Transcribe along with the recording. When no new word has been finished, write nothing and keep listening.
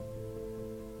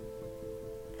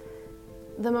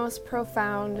The most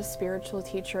profound spiritual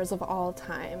teachers of all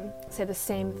time say the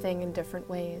same thing in different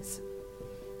ways.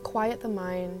 Quiet the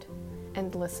mind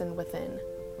and listen within.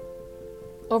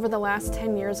 Over the last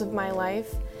 10 years of my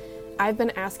life, I've been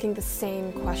asking the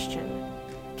same question.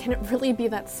 Can it really be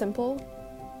that simple?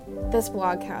 This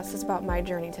blogcast is about my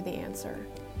journey to the answer.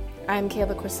 I'm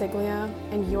Kayla Corsiglia,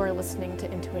 and you are listening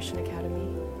to Intuition Academy.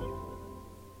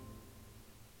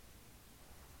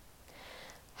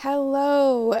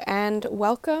 Hello, and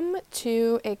welcome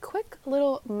to a quick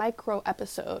little micro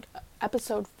episode,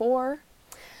 episode 4.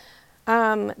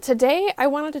 Today I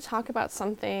wanted to talk about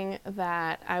something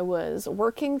that I was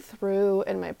working through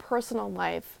in my personal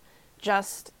life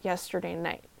just yesterday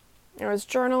night. I was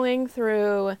journaling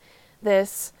through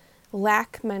this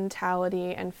lack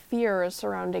mentality and fear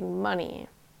surrounding money.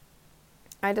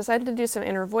 I decided to do some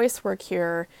inner voice work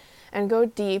here and go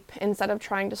deep instead of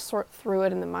trying to sort through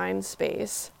it in the mind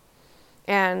space.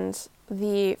 And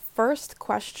the first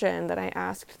question that I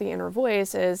asked the inner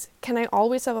voice is, can I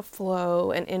always have a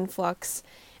flow, an influx,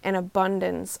 and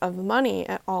abundance of money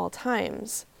at all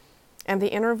times? And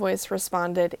the inner voice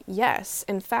responded, yes.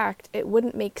 In fact, it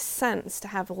wouldn't make sense to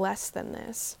have less than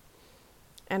this.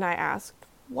 And I asked,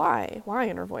 why? Why,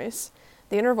 inner voice?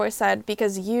 The inner voice said,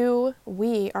 because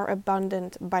we are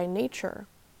abundant by nature.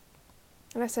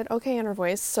 And I said, okay, inner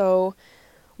voice, so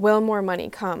will more money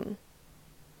come?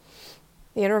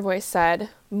 The inner voice said,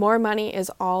 more money is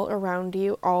all around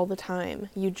you all the time.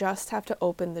 You just have to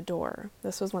open the door.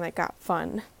 This was when it got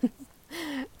fun.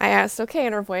 I asked, okay,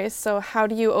 inner voice, so how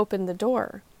do you open the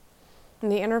door? And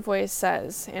the inner voice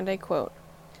says, and I quote,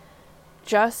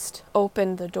 just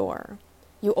open the door.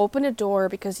 You open a door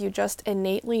because you just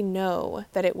innately know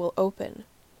that it will open.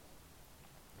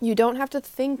 You don't have to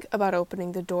think about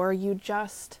opening the door, you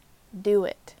just do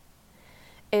it.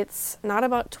 It's not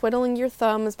about twiddling your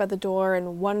thumbs by the door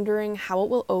and wondering how it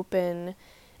will open.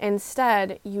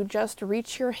 Instead, you just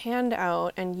reach your hand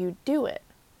out and you do it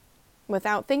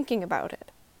without thinking about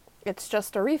it. It's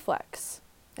just a reflex.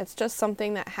 It's just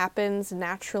something that happens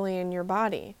naturally in your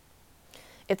body.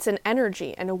 It's an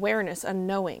energy, an awareness, a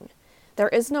knowing. There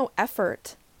is no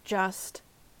effort, just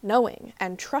knowing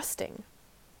and trusting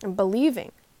and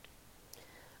believing.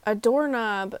 A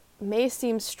doorknob may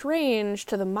seem strange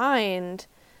to the mind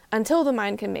until the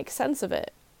mind can make sense of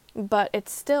it, but it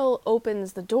still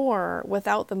opens the door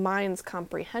without the mind's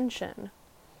comprehension.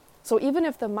 So even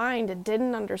if the mind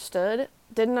didn't understand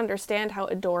how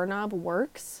a doorknob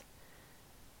works,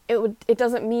 it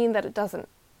doesn't mean that it doesn't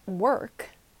work,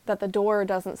 that the door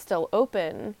doesn't still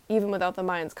open, even without the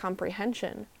mind's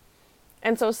comprehension.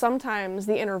 And so sometimes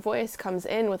the inner voice comes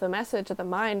in with a message that the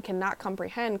mind cannot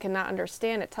comprehend, cannot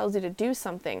understand. It tells you to do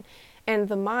something, and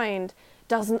the mind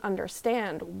doesn't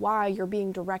understand why you're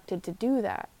being directed to do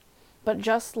that. But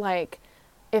just like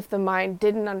if the mind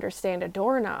didn't understand a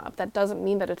doorknob, that doesn't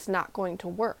mean that it's not going to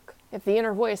work. If the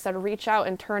inner voice said, reach out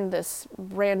and turn this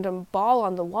random ball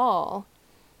on the wall,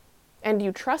 and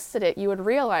you trusted it, you would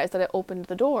realize that it opened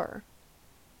the door.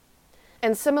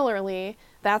 And similarly,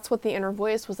 that's what the inner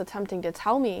voice was attempting to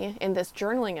tell me in this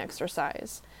journaling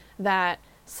exercise, that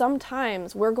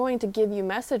sometimes we're going to give you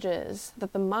messages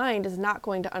that the mind is not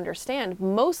going to understand.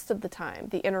 Most of the time,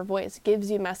 the inner voice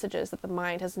gives you messages that the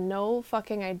mind has no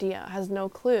fucking idea, has no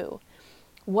clue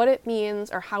what it means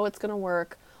or how it's going to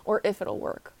work or if it'll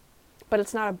work. But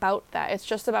it's not about that. It's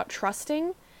just about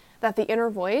trusting that the inner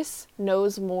voice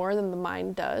knows more than the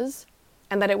mind does,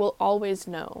 and that it will always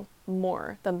know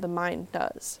more than the mind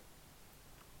does.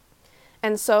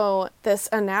 And so this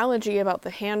analogy about the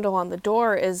handle on the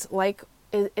door is like,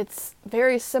 it's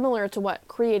very similar to what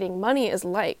creating money is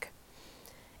like.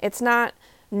 It's not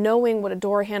knowing what a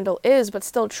door handle is, but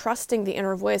still trusting the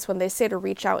inner voice when they say to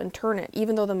reach out and turn it,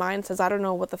 even though the mind says, I don't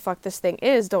know what the fuck this thing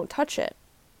is, don't touch it.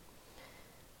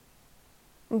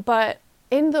 But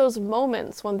in those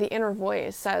moments when the inner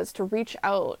voice says to reach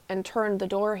out and turn the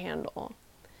door handle,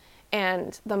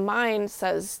 and the mind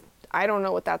says, I don't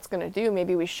know what that's going to do,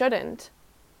 maybe we shouldn't,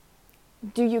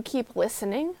 do you keep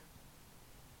listening?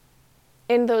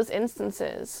 In those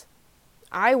instances,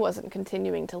 I wasn't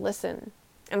continuing to listen.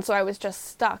 And so I was just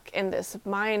stuck in this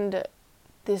mind,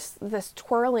 this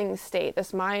twirling state,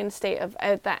 this mind state of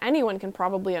that anyone can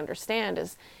probably understand,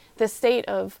 is this state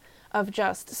of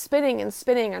just spinning and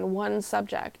spinning on one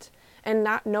subject and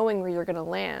not knowing where you're going to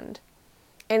land,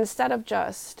 instead of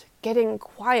just getting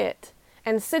quiet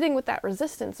and sitting with that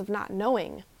resistance of not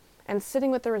knowing, and sitting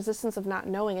with the resistance of not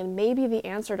knowing, and maybe the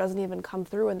answer doesn't even come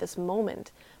through in this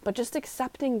moment, but just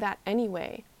accepting that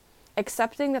anyway,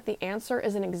 accepting that the answer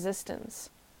is in existence.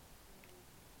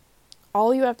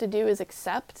 All you have to do is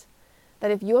accept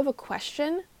that if you have a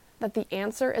question, that the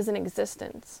answer is in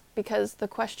existence, because the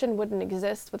question wouldn't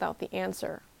exist without the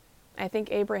answer. I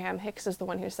think Abraham Hicks is the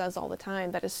one who says all the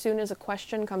time that as soon as a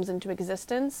question comes into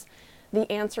existence,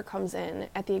 the answer comes in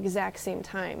at the exact same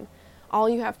time. All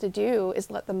you have to do is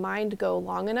let the mind go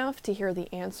long enough to hear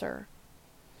the answer.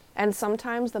 And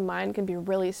sometimes the mind can be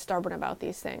really stubborn about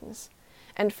these things.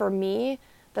 And for me,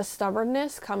 the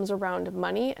stubbornness comes around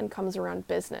money and comes around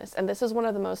business. And this is one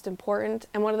of the most important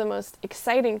and one of the most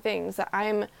exciting things that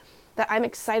I'm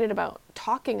excited about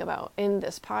talking about in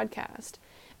this podcast,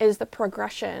 is the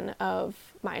progression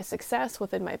of my success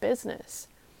within my business.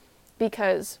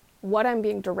 Because what I'm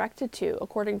being directed to,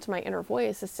 according to my inner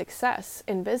voice, is success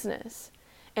in business.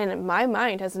 And my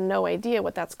mind has no idea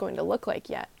what that's going to look like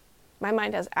yet. My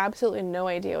mind has absolutely no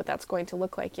idea what that's going to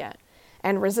look like yet.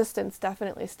 And resistance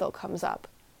definitely still comes up.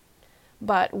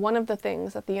 But one of the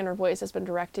things that the inner voice has been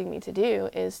directing me to do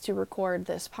is to record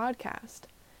this podcast,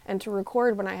 and to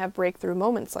record when I have breakthrough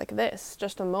moments like this,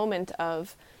 just a moment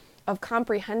of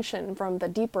comprehension from the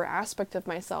deeper aspect of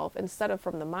myself instead of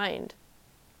from the mind.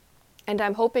 And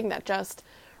I'm hoping that just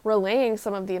relaying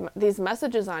some of these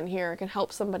messages on here can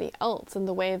help somebody else in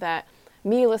the way that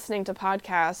me listening to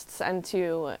podcasts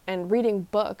and reading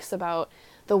books about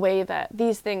the way that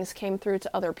these things came through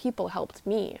to other people helped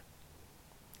me.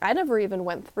 I never even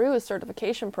went through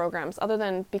certification programs other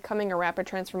than becoming a rapid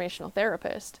transformational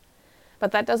therapist.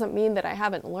 But that doesn't mean that I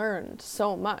haven't learned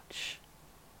so much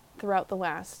throughout the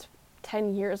last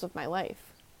 10 years of my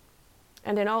life.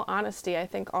 And in all honesty, I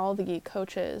think all the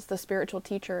coaches, the spiritual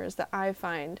teachers that I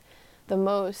find the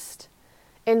most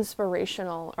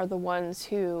inspirational are the ones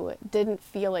who didn't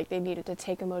feel like they needed to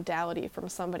take a modality from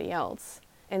somebody else.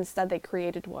 Instead, they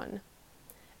created one.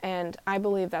 And I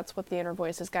believe that's what the inner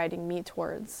voice is guiding me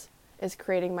towards, is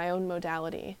creating my own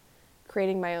modality,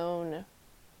 creating my own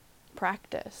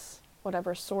practice,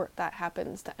 whatever sort that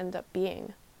happens to end up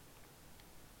being.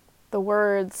 The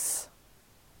words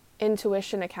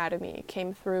Intuition Academy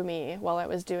came through me while I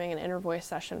was doing an inner voice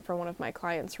session for one of my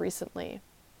clients recently.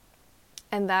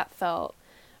 And that felt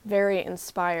very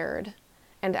inspired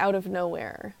and out of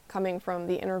nowhere, coming from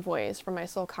the inner voice, from my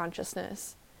soul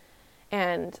consciousness.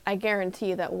 And I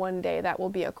guarantee that one day that will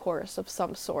be a course of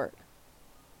some sort.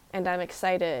 And I'm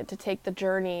excited to take the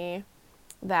journey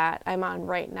that I'm on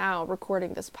right now,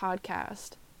 recording this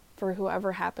podcast, for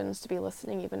whoever happens to be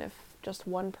listening. Even if just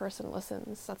one person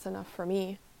listens, that's enough for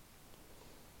me.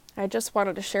 I just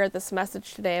wanted to share this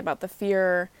message today about the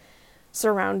fear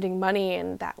surrounding money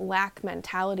and that lack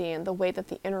mentality and the way that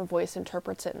the inner voice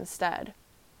interprets it instead.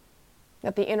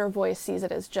 That the inner voice sees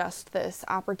it as just this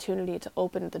opportunity to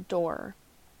open the door,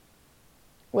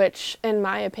 which in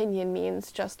my opinion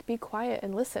means just be quiet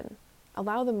and listen.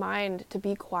 Allow the mind to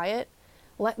be quiet.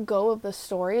 Let go of the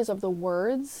stories, of the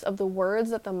words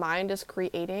that the mind is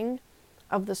creating,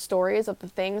 of the stories of the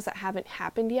things that haven't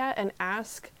happened yet, and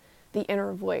ask the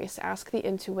inner voice, ask the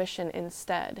intuition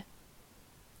instead.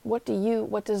 What do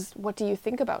you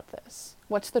think about this?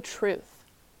 What's the truth?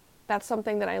 That's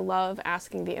something that I love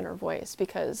asking the inner voice,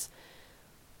 because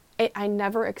I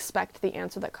never expect the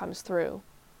answer that comes through.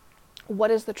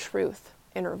 What is the truth,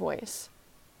 inner voice?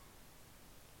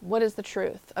 What is the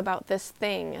truth about this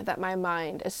thing that my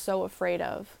mind is so afraid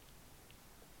of?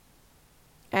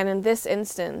 And in this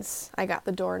instance, I got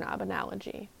the doorknob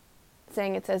analogy,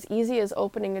 saying it's as easy as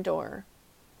opening a door.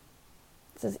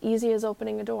 It's as easy as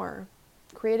opening a door.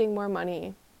 Creating more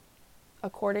money,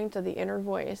 according to the inner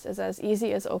voice, is as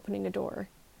easy as opening a door.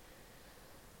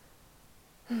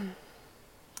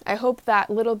 I hope that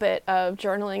little bit of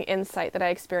journaling insight that I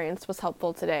experienced was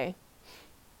helpful today.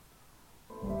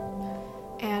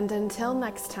 And until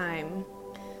next time,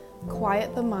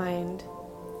 quiet the mind,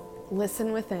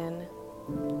 listen within,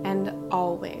 and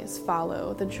always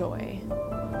follow the joy.